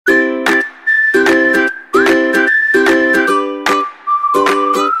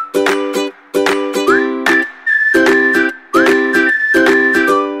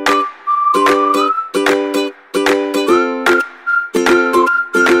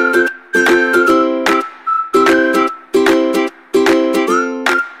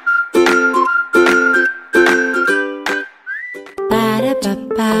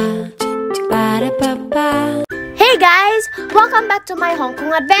to my Hong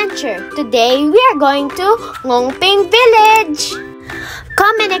Kong adventure. Today, we are going to Ngong Ping village.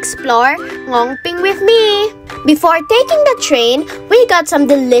 Come and explore Ngong Ping with me. Before taking the train, we got some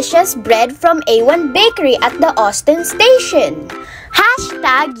delicious bread from A1 Bakery at the Austin station.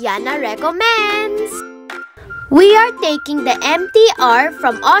 Hashtag Yana recommends. We are taking the MTR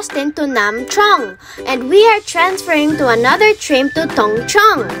from Austin to Nam Trong, and we are transferring to another train to Tong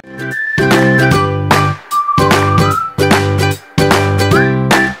Chong.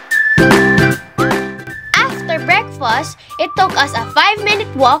 After breakfast, it took us a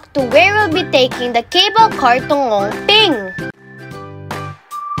 5-minute walk to where we'll be taking the cable car to Ngong Ping.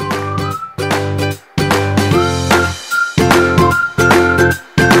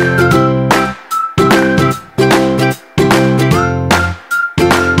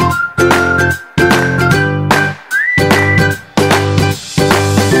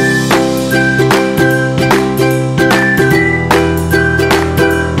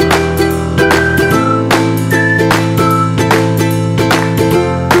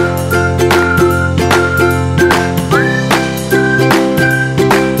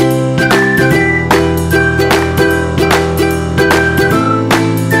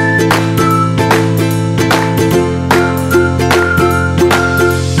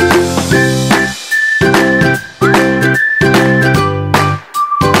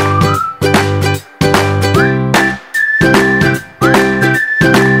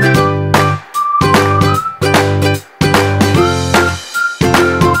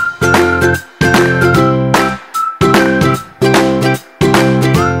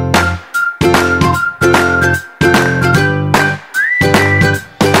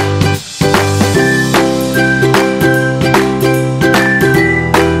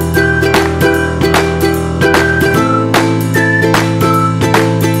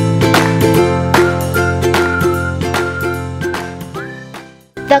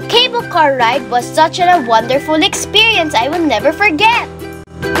 The cable car ride was such a wonderful experience I will never forget.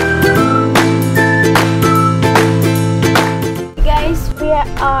 Guys, we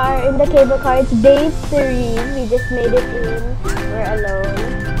are in the cable car. It's day 3. We just made it in. We're alone.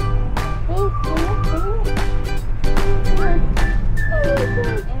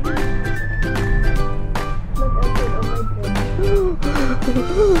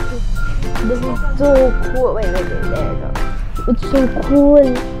 This is so cool. Wait, there you go. It's so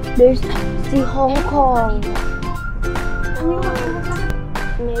cool. There's the Hong Kong.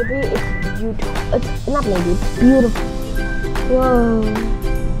 Maybe it's beautiful. It's not maybe, it's beautiful. Whoa.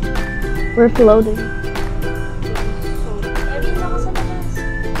 We're floating. It's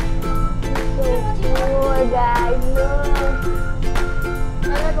so cool, guys. Look.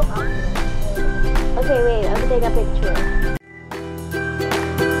 Okay, wait. I'm gonna take a picture.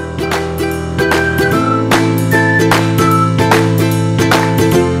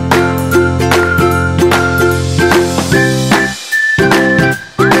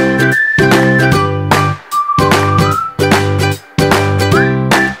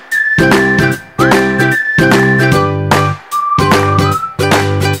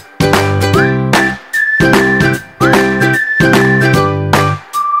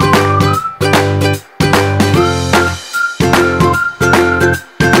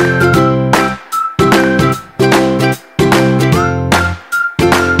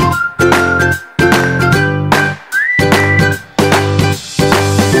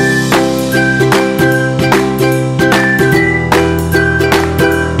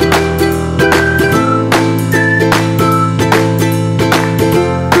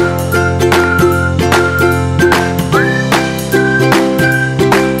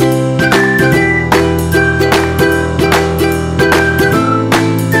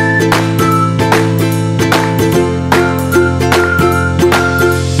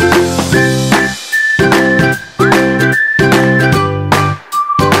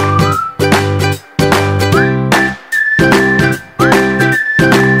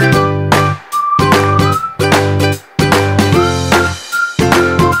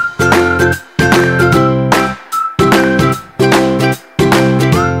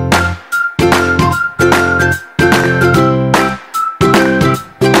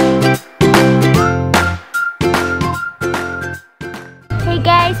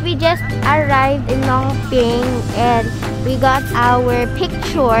 We just arrived in Ngong Ping and we got our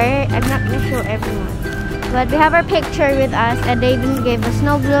picture. I'm not gonna show everyone, but we have our picture with us, and they even gave us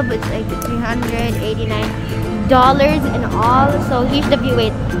snow globe. It's like $389 and all. So here's the view.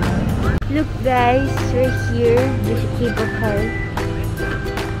 Wait, look guys, we're here. There's a cable car.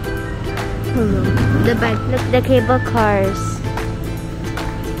 Hello. The back. Look, the cable cars.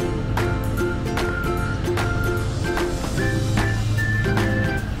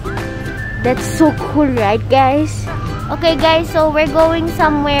 That's so cool, right, guys? Okay, guys, so we're going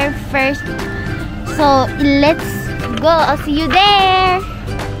somewhere first. So, let's go. I'll see you there.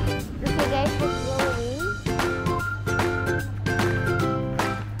 Okay, guys, let's going.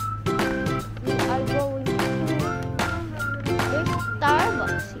 We are going to... There's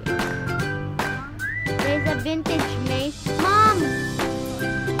Starbucks here. There's a vintage maze. Mom!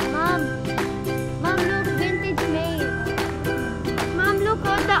 Mom! Mom, look, vintage maze. Mom, look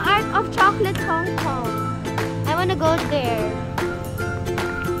on the Art of Chocolate Hong Kong. I want to go there.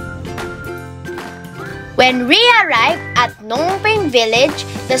 When we arrived at Ngong Ping village,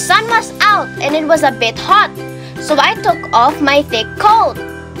 the sun was out and it was a bit hot. So I took off my thick coat.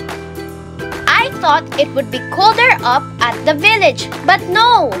 I thought it would be colder up at the village, but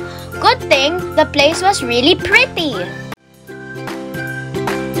no. Good thing the place was really pretty.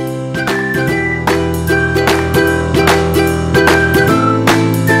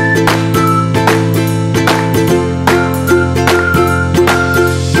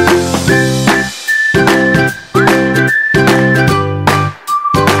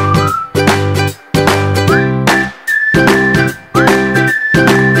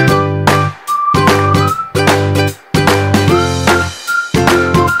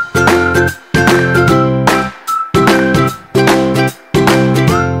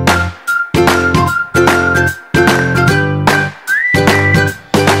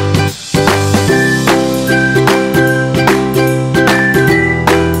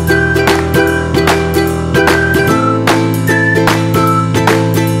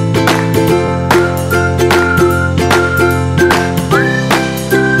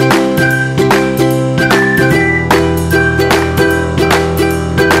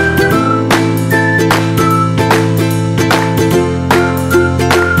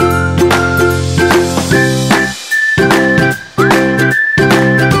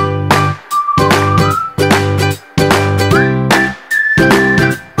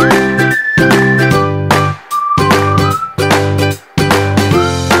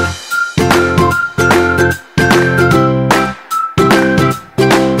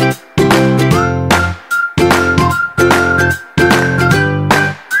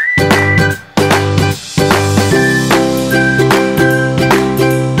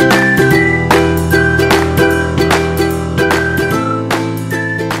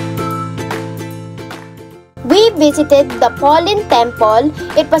 Visited the Paulin Temple.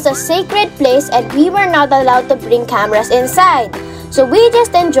 It was a sacred place and we were not allowed to bring cameras inside. So we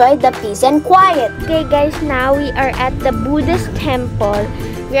just enjoyed the peace and quiet. Okay guys, now we are at the Buddhist temple.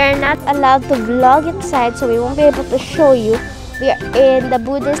 We are not allowed to vlog inside, so we won't be able to show you. We are in the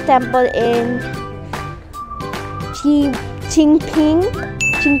Buddhist temple in Qingping.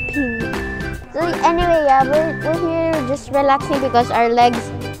 So anyway, yeah, we're here just relaxing because our legs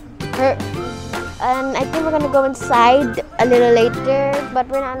hurt. And I think we're gonna go inside a little later, but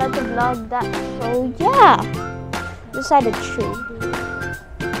we're not allowed to vlog that. So yeah, beside a tree.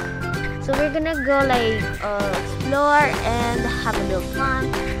 So we're gonna go like explore and have a little fun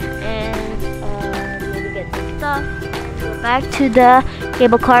and maybe get some stuff. Go back to the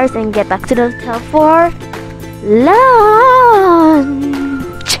cable cars and get back to the hotel for lunch.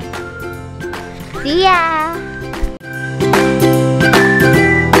 See ya.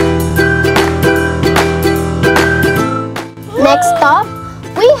 Next stop,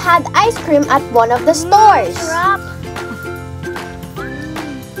 we had ice cream at one of the stores.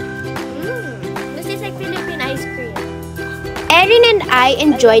 This is like Philippine ice cream. Erin and I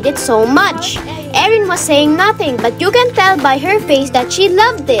enjoyed it so much. Erin was saying nothing, but you can tell by her face that she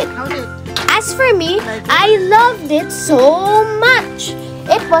loved it. As for me, I loved it so much.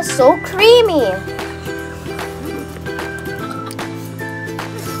 It was so creamy.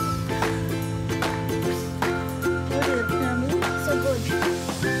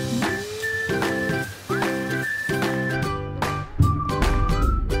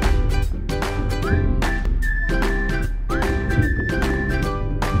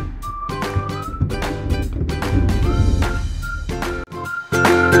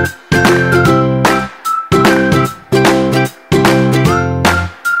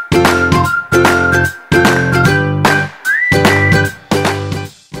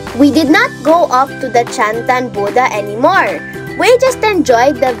 We did not go up to the Chantan Buddha anymore. We just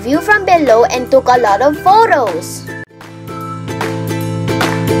enjoyed the view from below and took a lot of photos.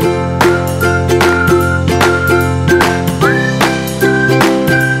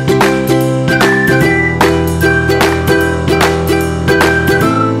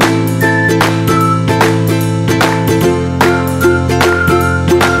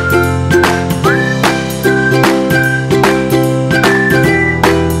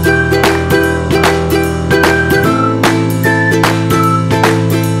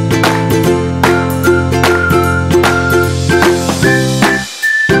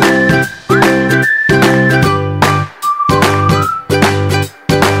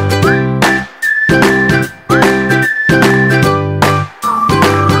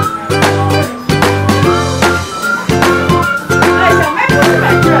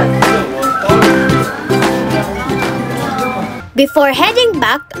 Before heading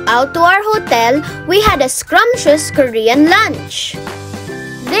back out to our hotel, we had a scrumptious Korean lunch.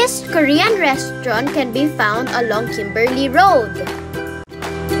 This Korean restaurant can be found along Kimberly Road.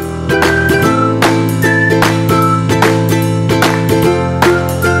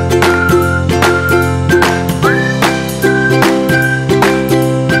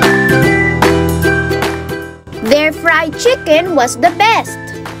 Their fried chicken was the best.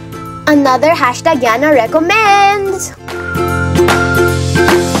 Another hashtag Yana recommends.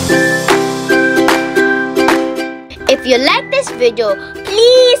 If you like this video,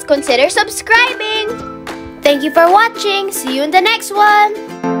 please consider subscribing. Thank you for watching. See you in the next one.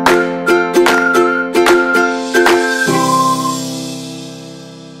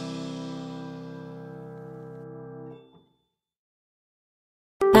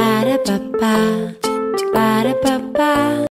 Ba-da-ba-ba.